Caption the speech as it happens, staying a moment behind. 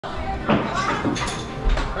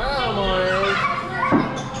Come on.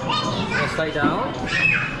 Let's lay down.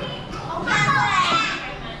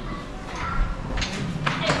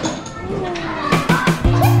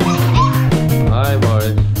 Hi,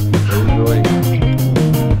 Morris. Enjoy.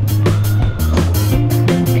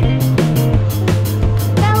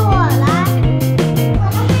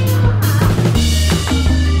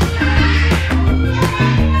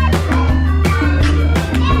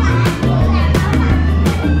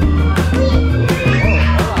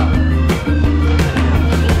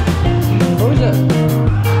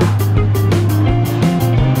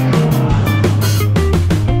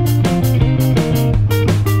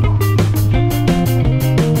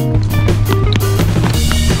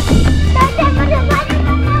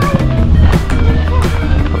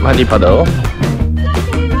 Mandi paddle.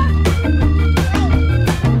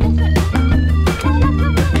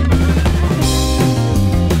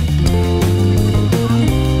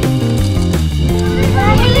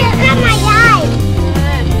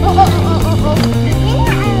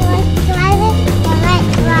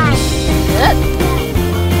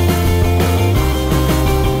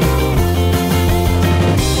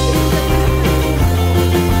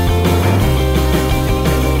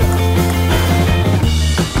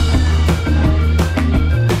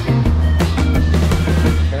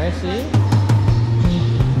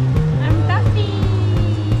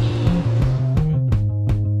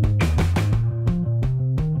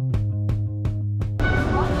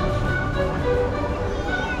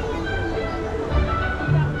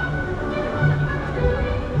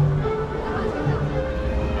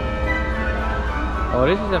 Oh,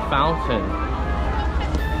 this is a fountain.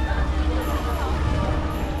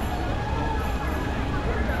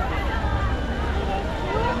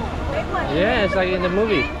 Yeah, it's like in the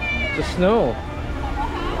movie. The snow.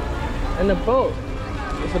 And the boat.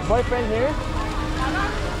 Is the boyfriend here?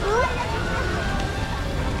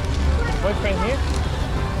 Boyfriend here?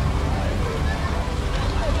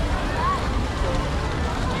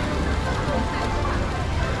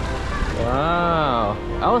 Wow.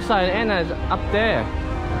 Outside, Anna is up there.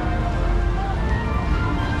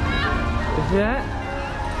 You see that?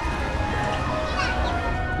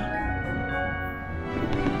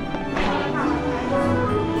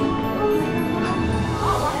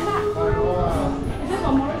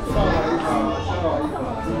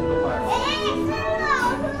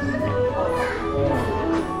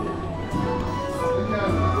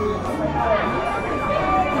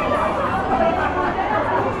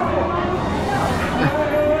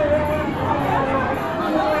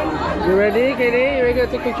 You ready, Katie? You ready to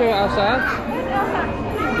take a picture of Elsa?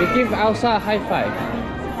 We give Elsa a high five.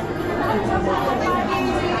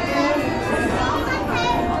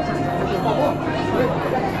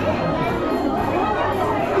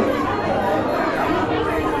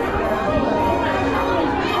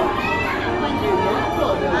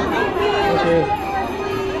 Thank you.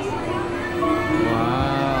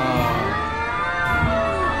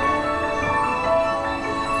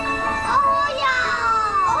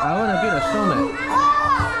 I want to build a snowman.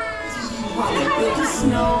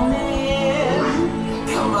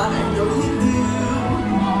 Come on, I know you do.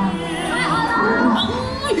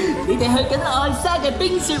 你哋去緊愛莎嘅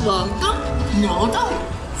冰雪皇宮，我都去，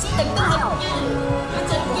斯特都去嘅，一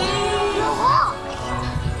陣見。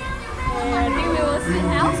I think we will see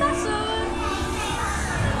Elsa soon.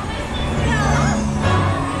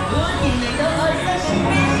 歡迎嚟到愛莎嘅冰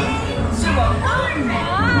雪皇宮。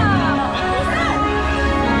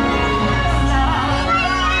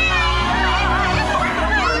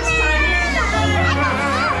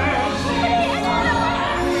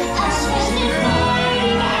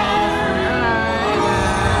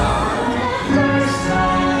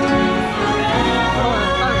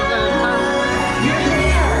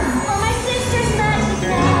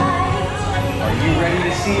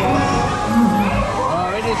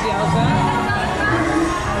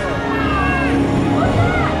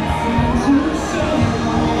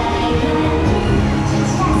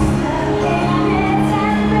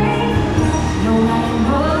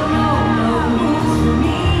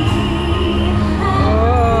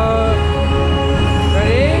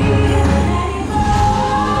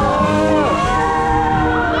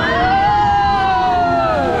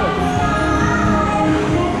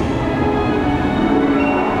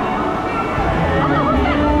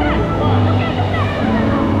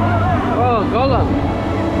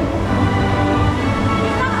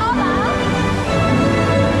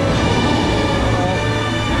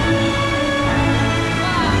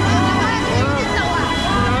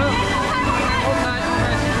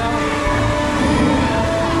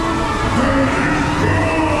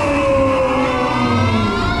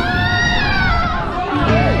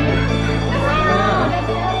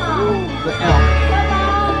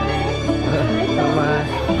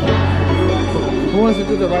wants to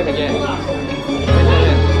do the ride again.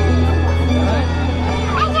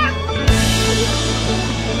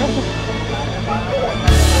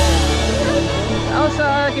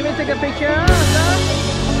 Elsa, can we take a picture? Elsa?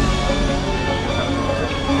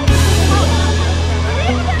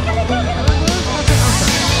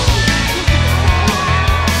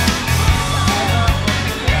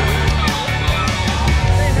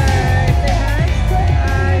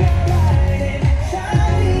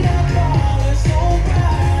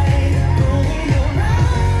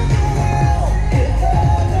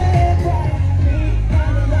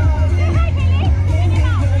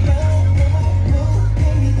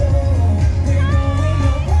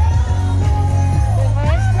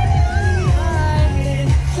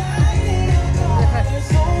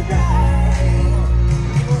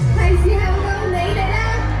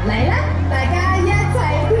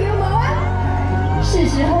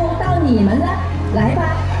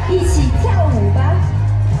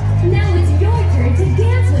 Now it's your turn to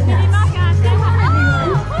dance with us. Come on,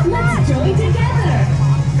 everyone. Let's join together.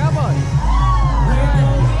 Come on.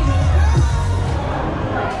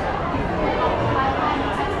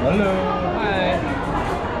 Hello. Hi.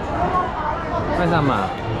 Hi, Sama.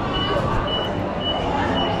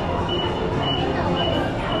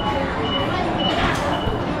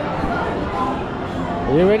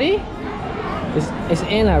 Are you ready? It's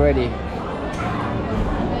Anna ready.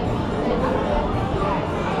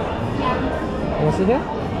 You want to see here?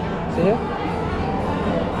 See here?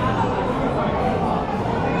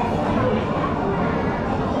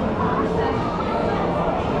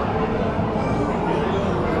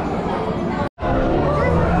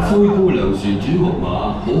灰姑娘旋轉木馬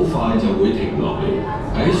好快就會停落嚟，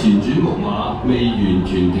喺旋轉木馬未完全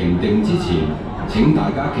停定之前，請大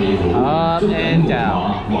家企好，捉緊木馬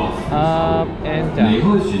或扶手。離開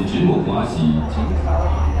旋轉木馬時，請。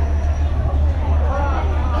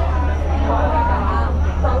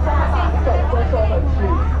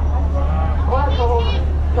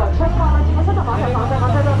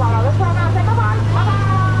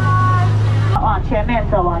往前面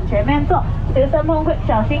走，往前面坐，小心空隙，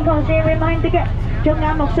小心空隙 ，remind 嘅。中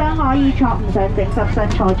間木箱可以坐，唔想整濕身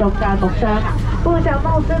坐中間木箱。不想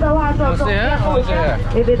冒失的話，坐中間木箱。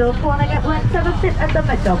If you don't wanna get wet, have a sit at the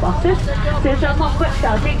middle boxes。小心空隙，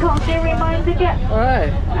小心空隙 ，remind 嘅。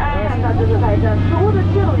哎，看到这个牌子，服务的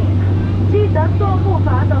这里。记得坐木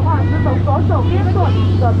筏的话，是从左手边坐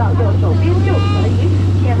到右手边就可以，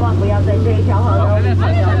千万不要在这一条河流里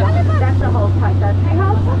面游泳。但是后排的最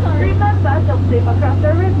好 remember don't swim across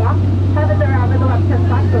the river. Have it around the left-hand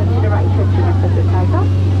side, go to the right hand to enter the title.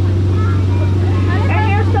 And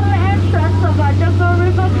here's the entrance of our Jungle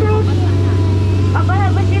River Cruise. Up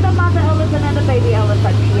ahead we see the mother elephant and the baby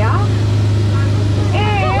elephant here.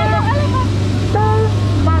 And the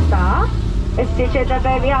mother is teaching the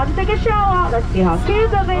baby how to take a shower. Let's see how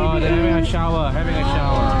cute the baby is. Oh, they're having a shower, having a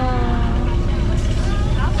shower.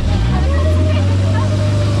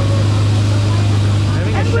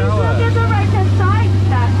 Having a shower. Look at the right hand side.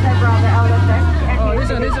 That's the brother elephant. And Oh, this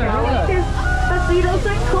one. the beetles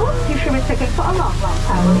and cool. You should be taking for a long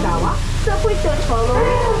time with shower. So please don't follow.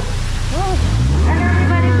 And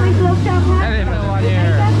everybody please look down. Elephant one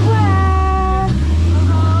here.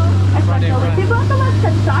 Especially people on the left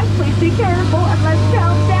hand side, please be careful and let's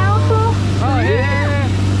count down for Oh, yeah.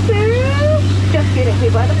 2. Just kidding,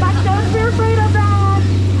 people at the back, don't be afraid of that.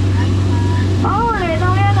 好，嚟到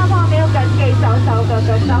呢一個旁邊要緊記手腳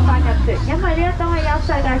收翻入船，因為呢一度係有世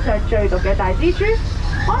界上最毒嘅大蜘蛛。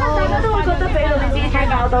可能大家都會覺得俾到啲蜘蛛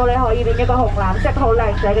咬到你可以變一個紅藍色好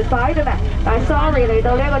靚仔嘅 Spiderman，但係 sorry 嚟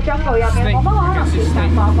到呢一個 jungle 入面冇乜可能選擇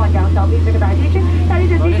放右手邊隻嘅大蜘蛛，但係呢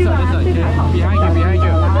隻蜘蛛嘅顏色係紅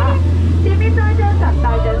色啦。前面帶張神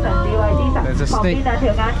智慧之神，旁邊兩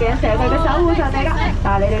條眼鏡蛇佢嘅守護神嚟㗎。嗱，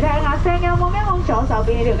你哋聽下聲有冇咩？左手邊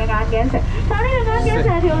呢條嘅眼鏡蛇，但係呢條眼鏡蛇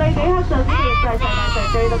條脷幾黑，就知就係世界上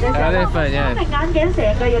最毒嘅蛇啦。當隻眼鏡蛇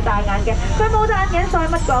應該要戴眼鏡，佢冇戴眼鏡所以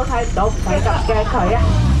乜都睇唔到，唔使咁驚佢啊！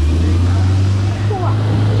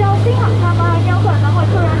小心啊，他們有可能會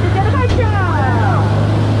突然之間的開槍。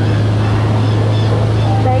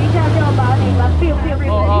等一下就把你們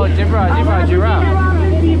Oh, giraffe.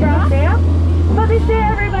 there. But they say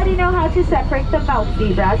everybody know how to separate the male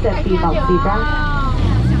zebras and female zebras.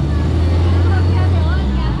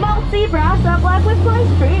 Male zebras are black with black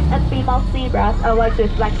strip and female zebras are white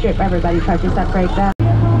with black strip. Everybody try to separate them.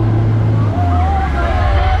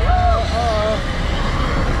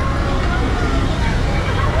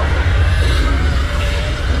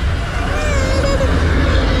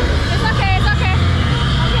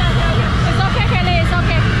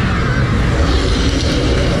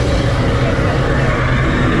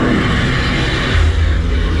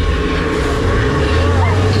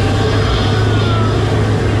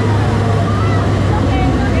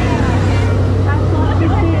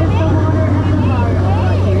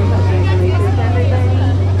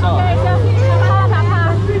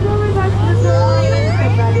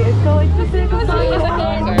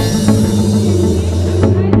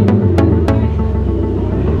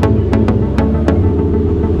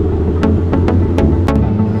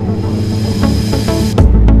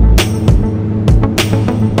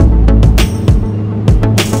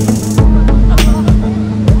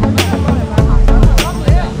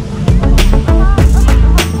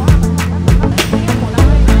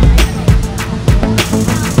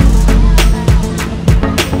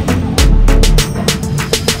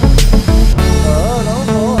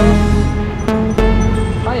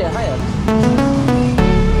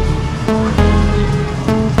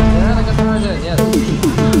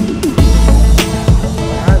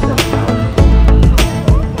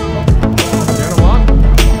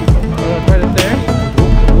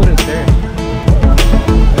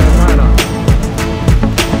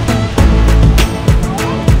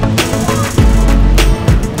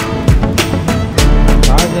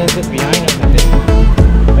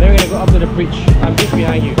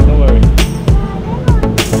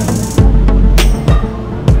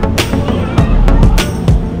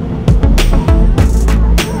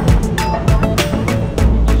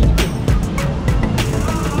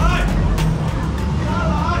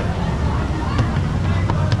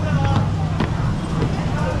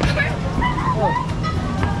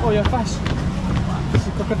 fast. Is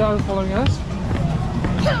the crocodile following us?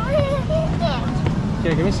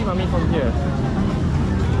 Okay, can we see mommy from here?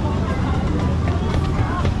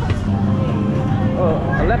 Oh,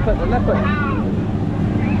 a leopard, a leopard.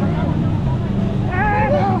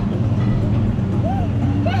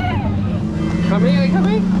 Coming, are you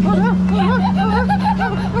coming? Oh no!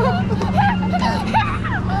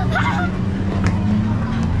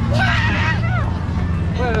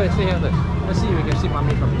 Wait, stay here. Let's see if we can see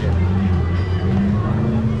mommy from here.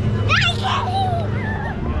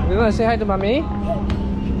 You want to say hi to mommy?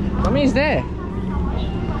 Mommy is there.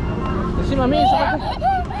 You see mommy?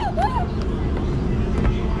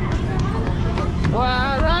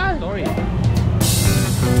 Run! Sorry.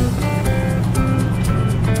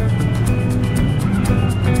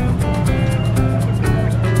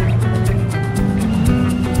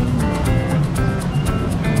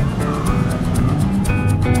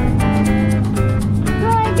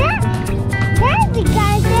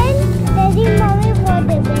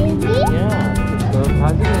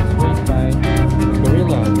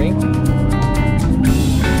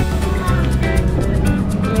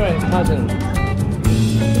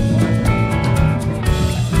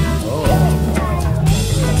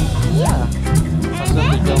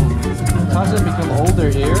 Tarzan become older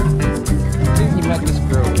here. I think he met this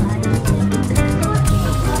girl.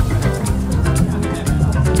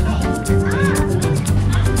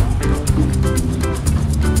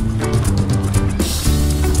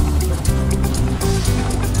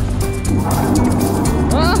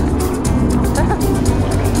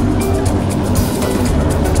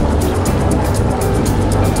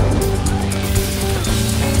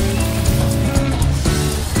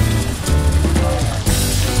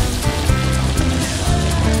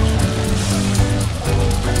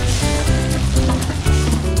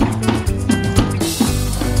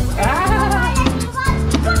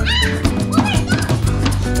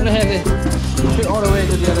 Shoot all the way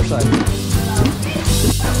to the other side.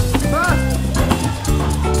 Ah!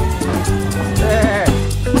 There!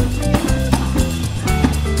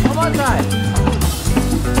 One more time!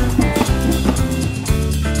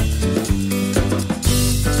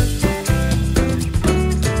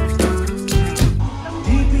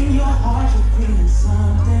 Deep in your heart you're feeling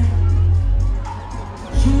something.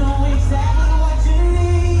 You know exactly what you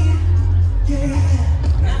need.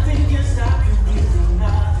 Yeah, nothing can stop you feeling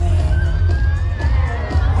nothing.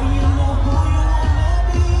 When you know who you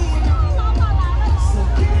wanna be. So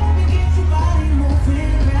get up and get your body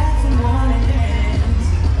moving, grab someone and dance.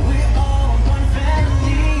 We're all one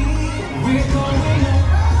family. We're going around the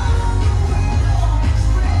world,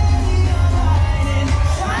 spreading our light and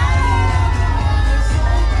shining our colors so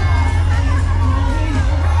bright. Going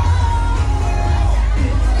around the world,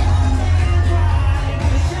 it's nothing bright.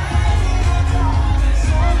 We're shining our colors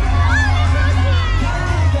so bright. Got that black,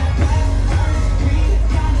 orange, green,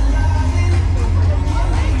 kind of loving.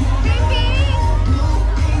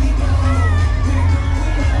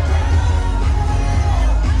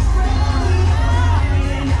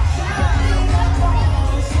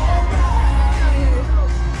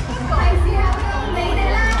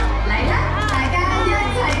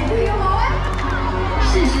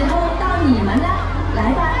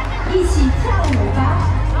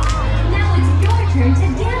 Now it's your turn to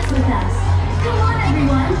dance with us. Come on,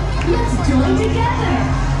 everyone, let's join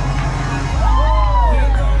together.